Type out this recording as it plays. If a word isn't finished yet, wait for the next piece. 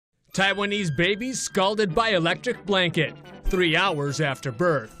Taiwanese baby scalded by electric blanket 3 hours after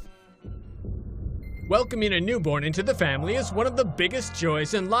birth. Welcoming a newborn into the family is one of the biggest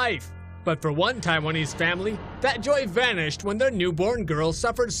joys in life. But for one Taiwanese family, that joy vanished when their newborn girl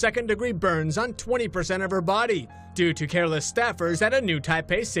suffered second-degree burns on 20% of her body due to careless staffers at a new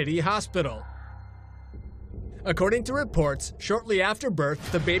Taipei City hospital. According to reports, shortly after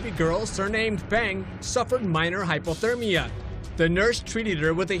birth, the baby girl, surnamed Peng, suffered minor hypothermia. The nurse treated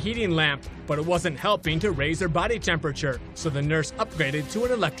her with a heating lamp, but it wasn't helping to raise her body temperature, so the nurse upgraded to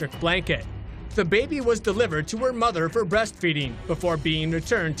an electric blanket. The baby was delivered to her mother for breastfeeding before being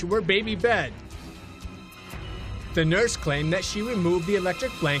returned to her baby bed. The nurse claimed that she removed the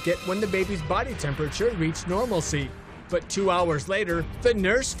electric blanket when the baby's body temperature reached normalcy. But 2 hours later, the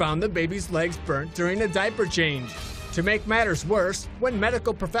nurse found the baby's legs burnt during a diaper change. To make matters worse, when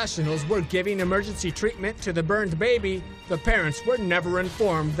medical professionals were giving emergency treatment to the burned baby, the parents were never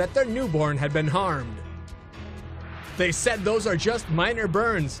informed that their newborn had been harmed. They said those are just minor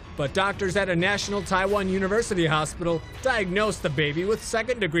burns, but doctors at a national Taiwan University hospital diagnosed the baby with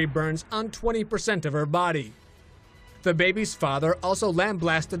second-degree burns on 20% of her body. The baby's father also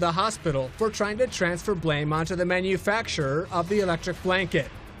lambasted the hospital for trying to transfer blame onto the manufacturer of the electric blanket,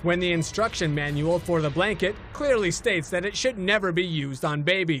 when the instruction manual for the blanket clearly states that it should never be used on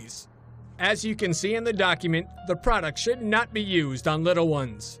babies. As you can see in the document, the product should not be used on little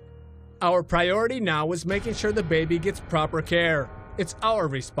ones. Our priority now is making sure the baby gets proper care. It's our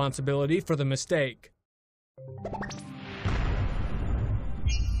responsibility for the mistake.